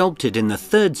portraits sculpted in the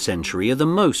 3rd century are the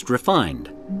most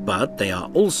refined, but they are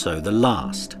also the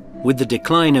last. With the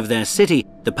decline of their city,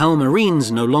 the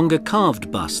Palmyrines no longer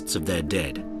carved busts of their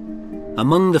dead.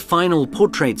 Among the final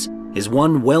portraits is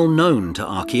one well known to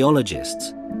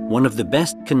archaeologists, one of the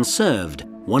best conserved,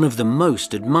 one of the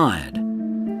most admired.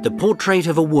 The portrait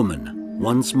of a woman,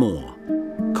 once more,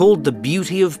 called the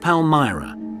Beauty of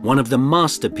Palmyra, one of the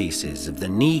masterpieces of the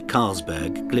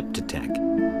Karlsberg glyptothek.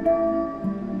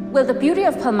 Well, the Beauty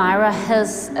of Palmyra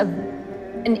has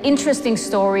an interesting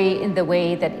story in the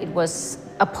way that it was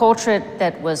a portrait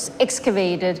that was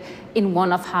excavated in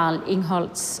one of Harald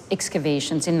Ingholt's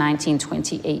excavations in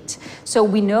 1928. So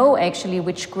we know actually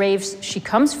which graves she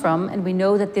comes from, and we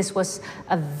know that this was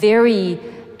a very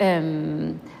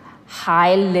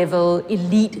high-level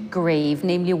elite grave,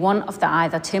 namely one of the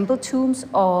either temple tombs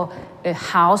or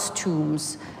house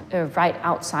tombs right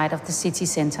outside of the city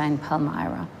center in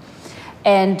Palmyra.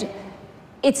 And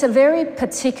it's a very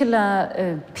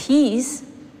particular piece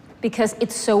because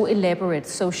it's so elaborate.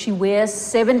 So she wears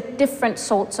 7 different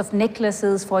sorts of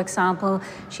necklaces, for example.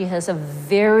 She has a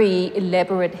very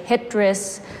elaborate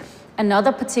headdress.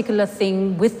 Another particular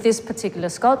thing with this particular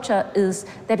sculpture is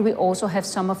that we also have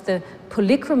some of the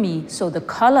polychromy, so the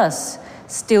colors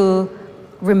still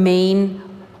remain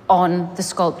on the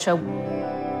sculpture.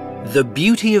 The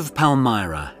Beauty of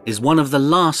Palmyra is one of the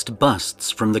last busts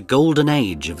from the golden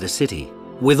age of the city.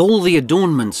 With all the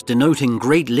adornments denoting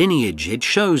great lineage, it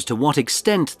shows to what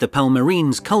extent the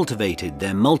Palmyrines cultivated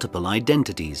their multiple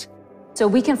identities. So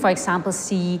we can, for example,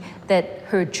 see that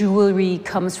her jewelry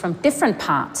comes from different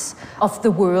parts of the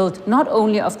world, not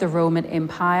only of the Roman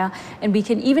Empire. And we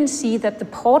can even see that the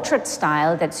portrait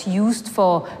style that's used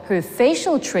for her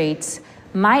facial traits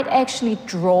might actually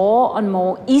draw on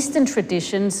more Eastern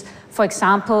traditions. For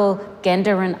example,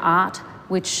 Gandharan art,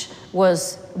 which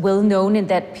was well known in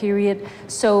that period.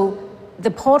 So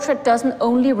the portrait doesn't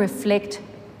only reflect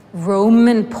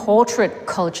Roman portrait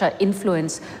culture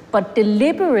influence, but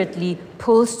deliberately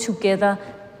pulls together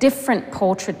different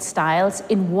portrait styles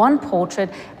in one portrait,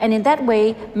 and in that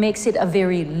way makes it a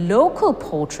very local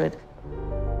portrait.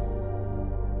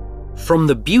 From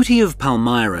the Beauty of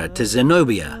Palmyra to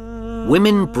Zenobia,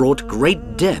 women brought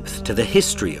great depth to the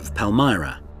history of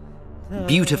Palmyra.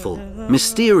 Beautiful,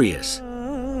 mysterious,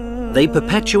 they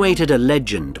perpetuated a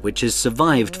legend which has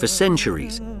survived for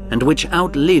centuries and which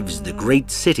outlives the great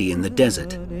city in the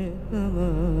desert.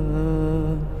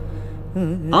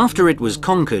 After it was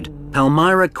conquered,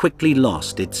 Palmyra quickly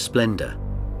lost its splendor.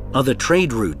 Other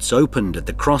trade routes opened at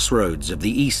the crossroads of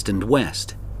the east and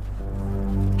west.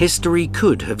 History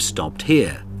could have stopped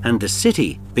here, and the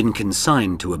city been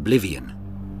consigned to oblivion.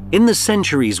 In the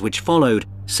centuries which followed,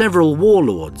 several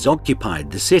warlords occupied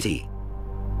the city.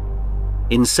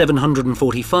 In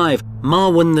 745,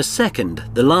 Marwan II,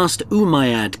 the last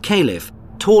Umayyad caliph,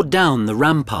 tore down the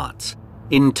ramparts.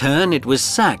 In turn, it was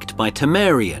sacked by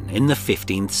Temerian in the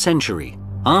 15th century.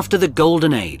 After the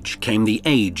Golden Age came the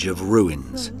Age of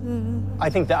Ruins. I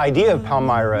think the idea of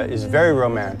Palmyra is very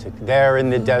romantic. There in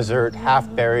the desert, half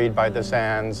buried by the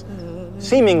sands,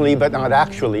 seemingly but not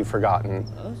actually forgotten,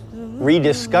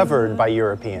 rediscovered by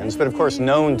Europeans, but of course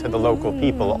known to the local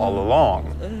people all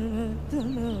along.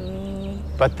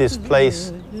 But this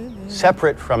place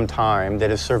separate from time, that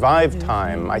has survived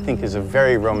time, I think is a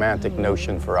very romantic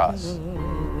notion for us.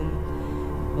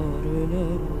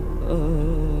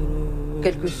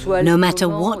 No matter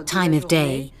what time of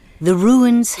day, the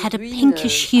ruins had a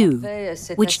pinkish hue,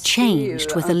 which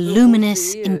changed with a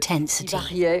luminous intensity.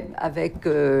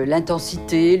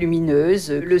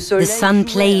 The sun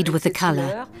played with the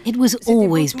colour. It was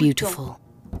always beautiful.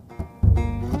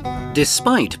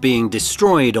 Despite being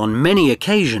destroyed on many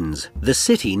occasions, the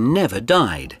city never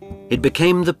died. It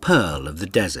became the pearl of the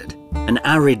desert, an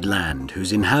arid land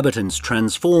whose inhabitants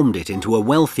transformed it into a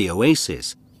wealthy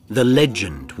oasis. The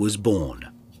legend was born.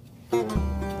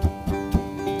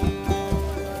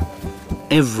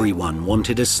 Everyone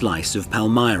wanted a slice of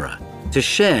Palmyra, to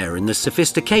share in the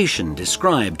sophistication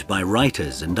described by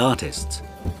writers and artists.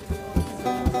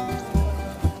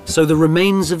 So the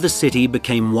remains of the city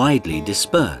became widely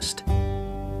dispersed.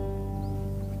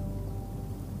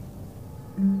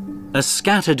 A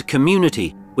scattered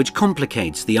community which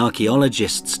complicates the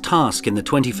archaeologist's task in the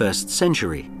 21st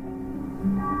century.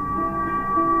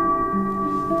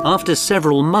 After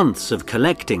several months of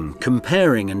collecting,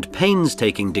 comparing and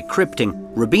painstaking decrypting,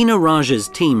 Rubina Raja's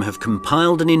team have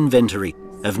compiled an inventory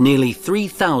of nearly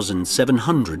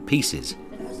 3,700 pieces.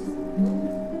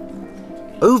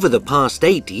 Over the past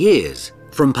 8 years,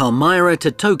 from Palmyra to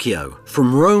Tokyo,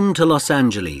 from Rome to Los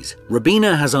Angeles,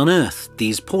 Rubina has unearthed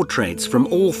these portraits from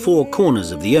all 4 corners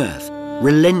of the earth,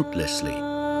 relentlessly.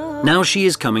 Now she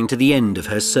is coming to the end of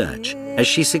her search, as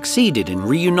she succeeded in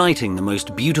reuniting the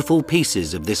most beautiful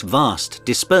pieces of this vast,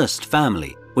 dispersed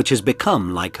family, which has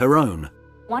become like her own.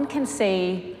 One can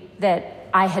say that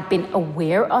I had been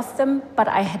aware of them, but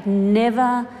I had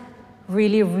never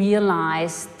really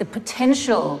realized the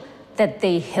potential that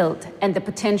they held and the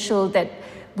potential that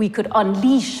we could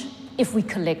unleash if we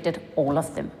collected all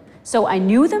of them. So I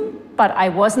knew them, but I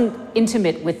wasn't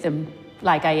intimate with them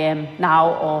like I am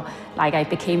now or like I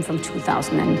became from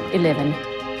 2011.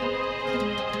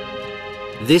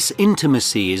 This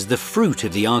intimacy is the fruit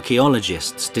of the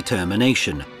archaeologists'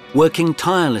 determination, working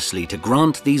tirelessly to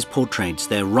grant these portraits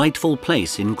their rightful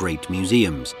place in great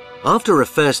museums. After a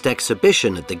first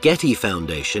exhibition at the Getty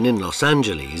Foundation in Los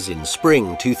Angeles in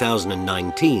spring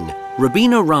 2019,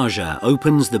 Rubina Raja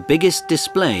opens the biggest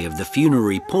display of the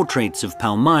funerary portraits of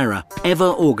Palmyra ever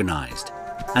organized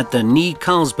at the Nye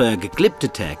Carlsberg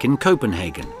Glyptotek in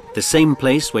Copenhagen, the same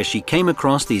place where she came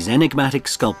across these enigmatic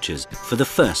sculptures for the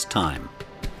first time.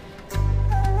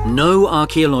 No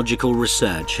archaeological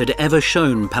research had ever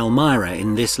shown Palmyra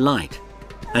in this light.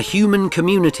 A human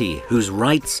community whose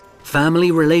rights,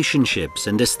 family relationships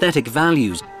and aesthetic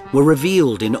values were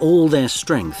revealed in all their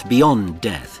strength beyond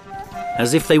death,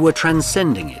 as if they were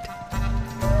transcending it.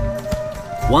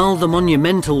 While the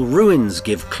monumental ruins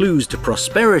give clues to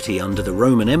prosperity under the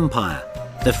Roman Empire,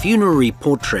 the funerary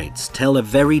portraits tell a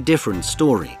very different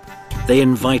story. They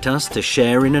invite us to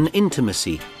share in an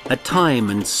intimacy, a time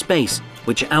and space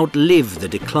which outlive the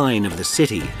decline of the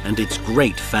city and its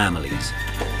great families.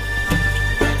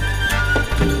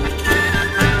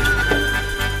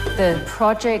 The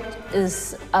project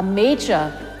is a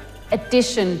major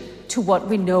addition to what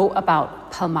we know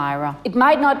about Palmyra. It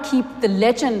might not keep the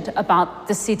legend about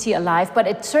the city alive, but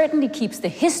it certainly keeps the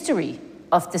history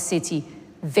of the city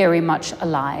very much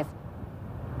alive.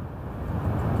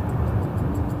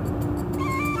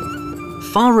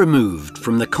 Far removed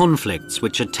from the conflicts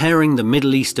which are tearing the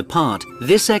Middle East apart,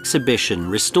 this exhibition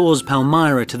restores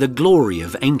Palmyra to the glory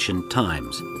of ancient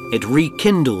times. It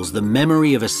rekindles the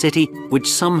memory of a city which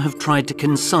some have tried to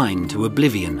consign to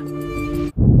oblivion.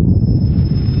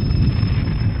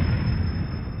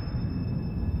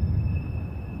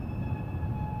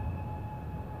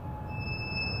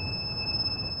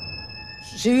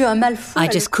 I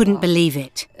just couldn't believe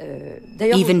it.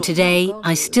 Even today,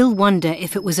 I still wonder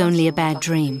if it was only a bad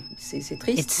dream.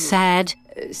 It's sad,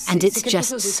 and it's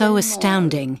just so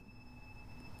astounding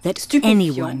that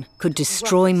anyone could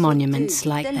destroy monuments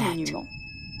like that.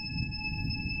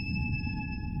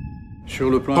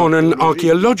 On an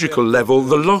archaeological level,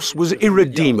 the loss was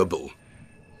irredeemable.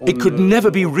 It could never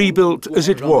be rebuilt as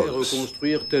it was.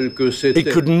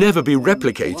 It could never be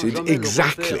replicated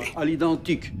exactly.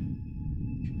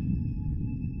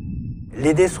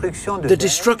 The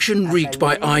destruction wreaked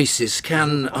by ISIS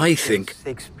can, I think,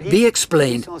 be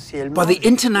explained by the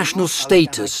international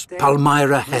status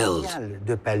Palmyra held.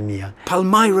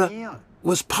 Palmyra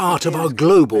was part of our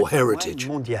global heritage.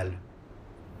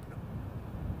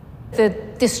 The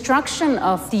destruction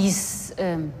of these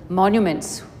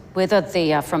monuments, whether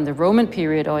they are from the Roman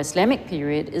period or Islamic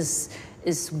period, is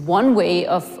one way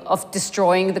of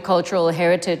destroying the cultural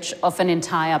heritage of an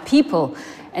entire people.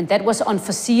 And that was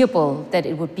unforeseeable that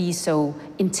it would be so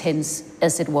intense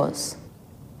as it was.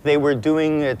 They were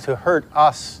doing it to hurt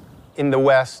us in the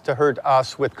West, to hurt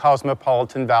us with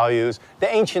cosmopolitan values.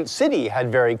 The ancient city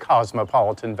had very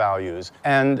cosmopolitan values.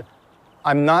 And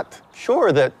I'm not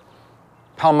sure that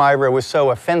Palmyra was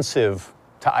so offensive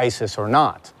to ISIS or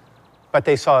not, but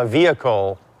they saw a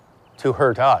vehicle to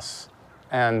hurt us,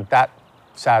 and that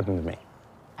saddened me.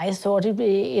 I thought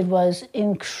it was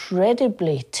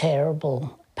incredibly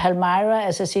terrible. Palmyra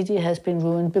as a city has been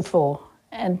ruined before,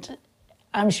 and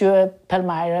I'm sure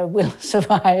Palmyra will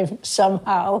survive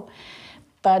somehow.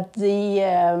 But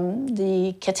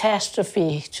the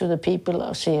catastrophe to the people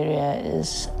of Syria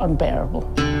is unbearable.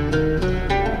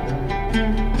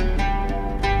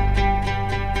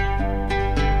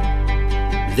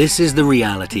 This is the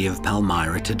reality of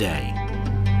Palmyra today.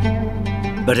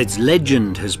 But its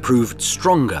legend has proved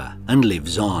stronger and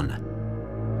lives on.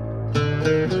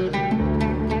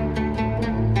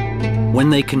 When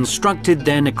they constructed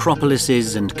their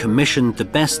necropolises and commissioned the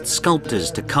best sculptors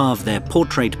to carve their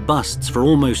portrait busts for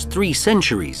almost 3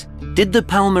 centuries, did the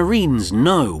Palmyrines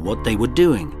know what they were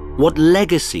doing, what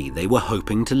legacy they were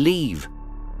hoping to leave?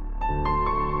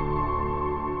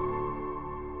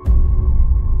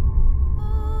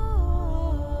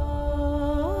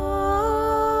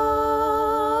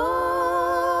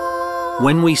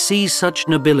 When we see such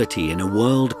nobility in a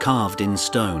world carved in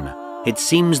stone, it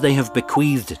seems they have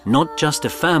bequeathed not just a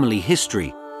family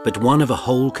history, but one of a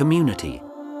whole community,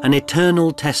 an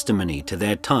eternal testimony to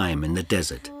their time in the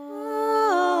desert.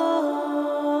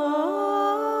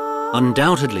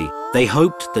 Undoubtedly, they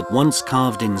hoped that once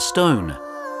carved in stone,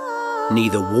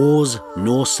 neither wars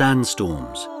nor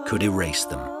sandstorms could erase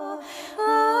them.